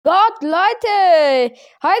Leute!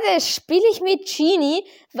 Heute spiele ich mit Genie,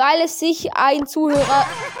 weil es sich ein Zuhörer...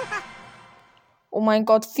 Oh mein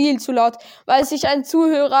Gott, viel zu laut. Weil sich ein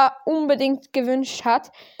Zuhörer unbedingt gewünscht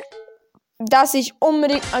hat, dass ich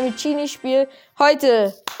unbedingt mal mit Genie spiele.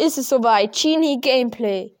 Heute ist es soweit. Genie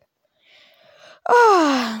Gameplay.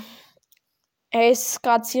 Es ist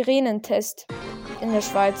gerade Sirenentest in der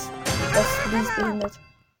Schweiz. Das ist behindert.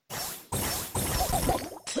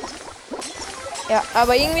 Ja,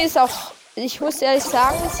 aber irgendwie ist auch, ich muss ehrlich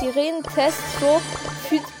sagen, Sirenentest so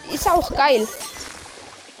ist auch geil.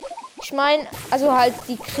 Ich meine, also halt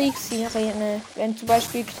die Kriegssirene. Wenn zum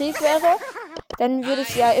Beispiel Krieg wäre, dann würde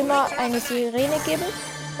es ja immer eine Sirene geben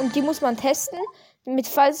und die muss man testen, damit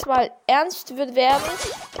falls es mal ernst wird werden,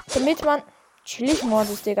 damit man... Chillig,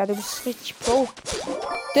 Mortis, Digga, du bist richtig Pro.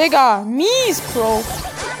 Digga, mies Pro.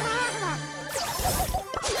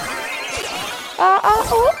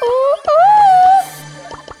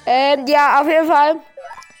 Ja, auf jeden Fall.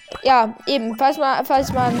 Ja, eben, falls man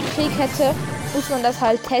einen Krieg hätte, muss man das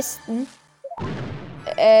halt testen.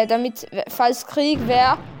 Damit, falls Krieg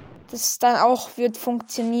wäre, das dann auch wird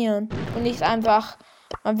funktionieren. Und nicht einfach,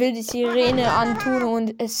 man will die Sirene antun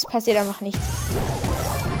und es passiert einfach nichts.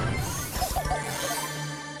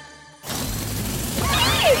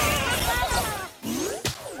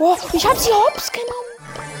 Oh, ich hab sie hops genommen.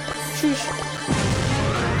 Tschüss.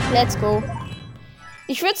 Let's go.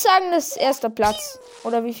 Ich würde sagen, das ist erster Platz.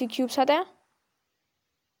 Oder wie viele Cubes hat er?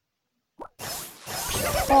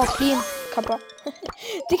 Oh, clean. Kappa.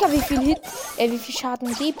 Digga, wie viel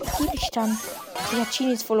Schaden gebe ich dann? Digga,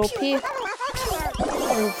 Genie ist voll OP.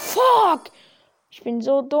 Oh, fuck. Ich bin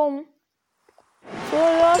so dumm. So,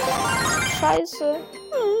 ja. Scheiße.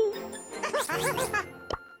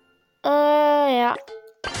 Ja.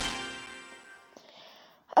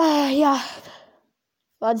 Ja.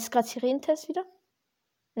 War das gerade Sirenentest wieder?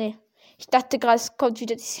 Nee. Ich dachte gerade, es kommt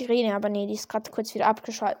wieder die Sirene, aber nee, die ist gerade kurz wieder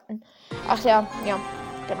abgeschalten. Ach ja, ja,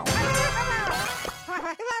 genau.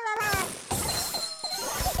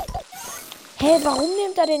 Hey, warum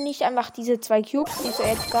nimmt er denn nicht einfach diese 2 Cubes, diese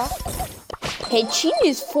Edgar? Hey, Genie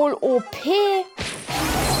ist voll OP. Genie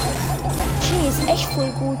ist echt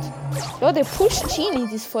voll gut. Ja, der pusht Genie,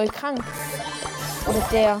 die ist voll krank. Oder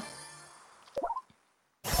der.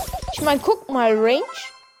 Ich meine, guck mal, Range.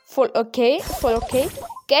 Voll okay.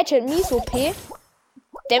 Gadget mies OP.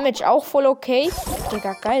 Damage auch voll okay.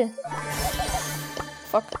 Digga, geil.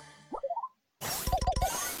 Fuck.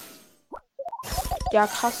 Ja,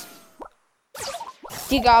 krass.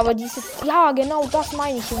 Digga, aber diese... Ja, genau, das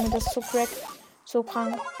meine ich, Junge. Das ist so crack. So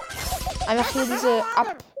krank. Einfach hier diese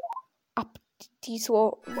die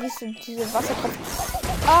so... Diese Wasserkraft.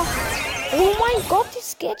 Ah. Oh mein Gott,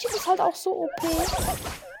 dieses Gadget ist halt auch so OP.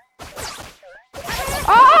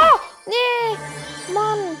 Ah! Nee!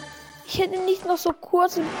 Mann! Ich hätte nicht noch so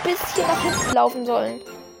kurz ein bisschen nach hinten laufen sollen.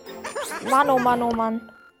 Mann, oh Mann, oh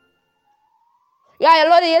Mann. Ja,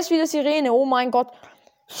 Leute, jetzt wieder Sirene. Oh mein Gott.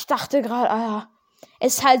 Ich dachte gerade,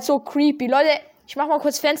 es ist halt so creepy. Leute, ich mach mal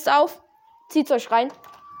kurz Fenster auf. Zieht's euch rein.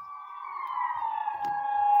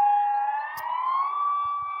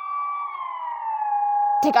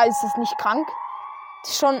 Digga, ist das nicht krank?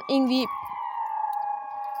 Das ist schon irgendwie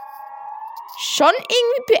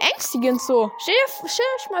beängstigend so. Stell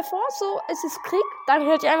euch mal vor, so, es ist Krieg, dann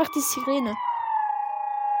hört ihr einfach die Sirene.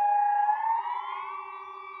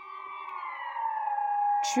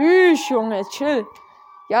 Tschüss, Junge, chill.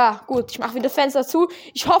 Ja, gut, ich mache wieder Fenster zu.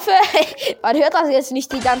 Ich hoffe, man hört das jetzt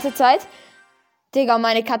nicht die ganze Zeit. Digga,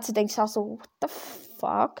 meine Katze denkt sich auch so, what the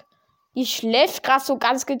fuck? Die schläft gerade so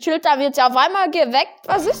ganz gechillt, da wird sie auf einmal geweckt.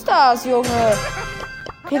 Was ist das, Junge?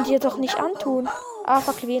 Könnt ihr doch nicht antun.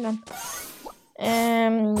 Fuck, WLAN.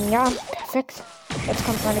 Ja, perfekt. Jetzt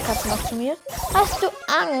kommt meine Katze noch zu mir. Hast du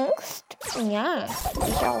Angst? Ja,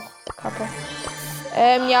 ich auch. Kacke.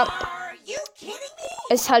 Ja.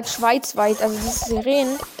 Es ist halt schweizweit. Also diese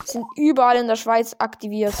Sirenen sind überall in der Schweiz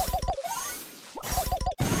aktiviert.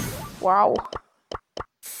 Wow.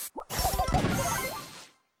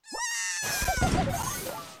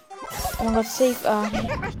 Oh mein Gott, safe.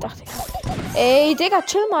 Ich dachte. Ey, Digga,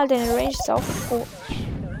 chill mal, deine Range ist auch. Oh.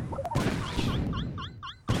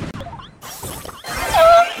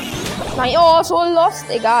 Nein, oh, so lost.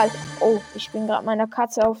 Egal. Oh, ich bin gerade meiner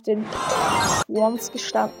Katze auf den Swans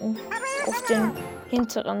gestanden. Auf den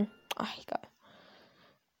hinteren. Ach, egal.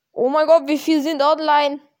 Oh mein Gott, wie viel sind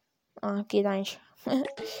online? Geht eigentlich.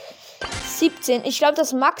 17. Ich glaube,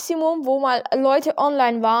 das Maximum, wo mal Leute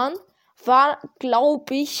online waren, war,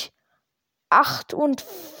 glaube ich,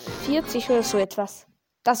 48 oder so etwas.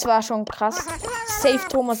 Das war schon krass. Safe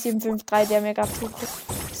Thomas 753, der mir gerade zuguckt.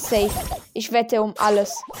 Safe. Ich wette um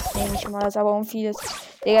alles. Nee, nicht um alles, aber um vieles.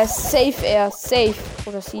 Digga, safe er. Safe.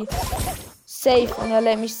 Oder sie. Safe. Und er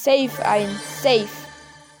lädt mich safe ein. Safe.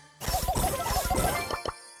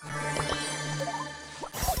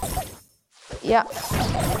 Ja.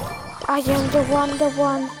 I am the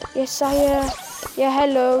one. Yes, I am. Yeah,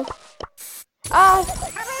 hello. Ah.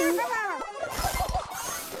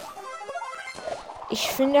 Ich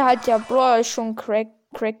finde halt, der Brawler ist schon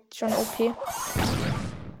cracked, schon okay.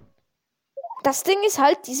 Das Ding ist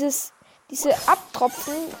halt, diese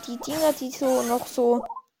Abtropfen, die Dinger, die so noch so,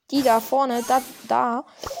 die da vorne,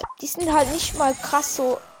 die sind halt nicht mal krass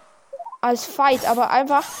so als Fight, aber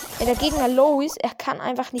einfach, wenn der Gegner low ist, er kann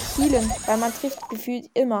einfach nicht healen, weil man trifft gefühlt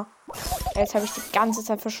immer. Ja, jetzt habe ich die ganze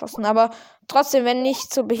Zeit verschossen, aber trotzdem, wenn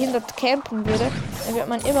nicht so behindert campen würde, dann wird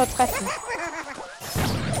man immer treffen.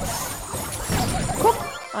 Guck.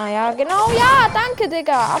 Ah ja, genau, ja, danke,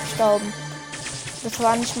 Digga, abstauben. Das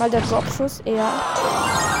war nicht mal der Dropschuss, eher.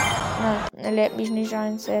 Nein, er lädt mich nicht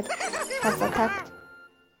ein, Set. Hat verkackt.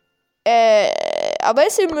 Aber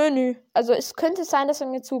ist im Menü. Also es könnte sein, dass er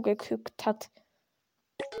mir zugeguckt hat.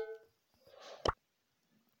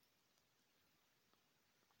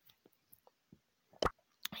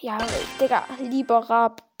 Ja, Digga, lieber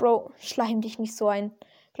Rab, Bro, schleim dich nicht so ein.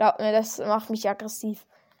 Glaub mir, das macht mich aggressiv.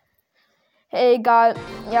 Egal.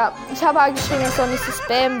 Ja, ich habe halt geschrieben, er soll nicht so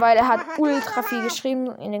spammen, weil er hat ultra viel geschrieben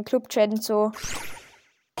in den Club-Chat und so.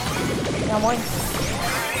 Ja, moin.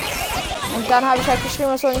 Und dann habe ich halt geschrieben,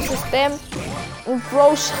 er soll nicht so spammen. Und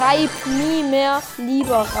Bro, schreib nie mehr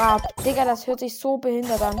lieber Rab. Digga, das hört sich so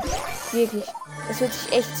behindert an. Wirklich. Das hört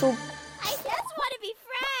sich echt so...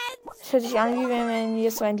 Das hört sich an, wie wenn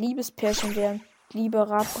wir so ein Liebespärchen wären. Lieber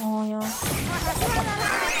Rab. Oh ja.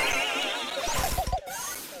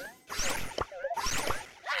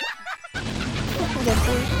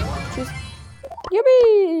 Tschüss.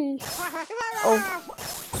 Yippie! Oh.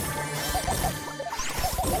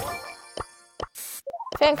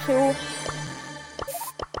 Thank you.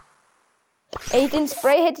 Ey, den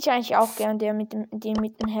Spray hätte ich eigentlich auch gern, der mit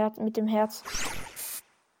dem Herz. Nee.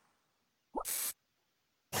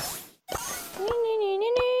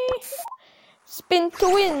 Spin to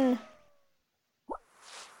win.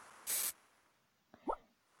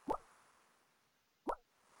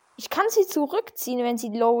 Ich kann sie zurückziehen, wenn sie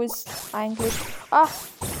low ist, eigentlich. Ach.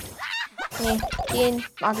 Nee, den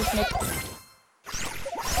mag ich nicht.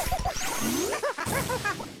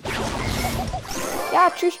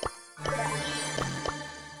 Ja, tschüss.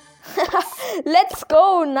 Let's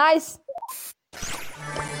go, nice.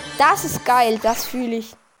 Das ist geil, das fühle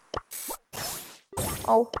ich.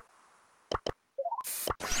 Oh.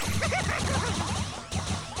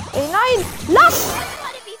 Ey, nein! Lass!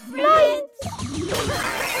 Nein!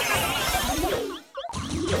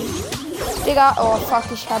 Digga, oh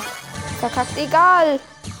fuck, ich hab verkackt. Egal.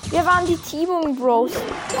 Wir waren die Teamung Bros.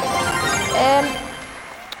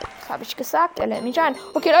 Was habe ich gesagt? Er lädt mich ein.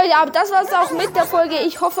 Okay, Leute, aber das war's auch mit der Folge.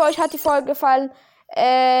 Ich hoffe, euch hat die Folge gefallen.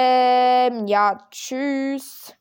 Ja, tschüss.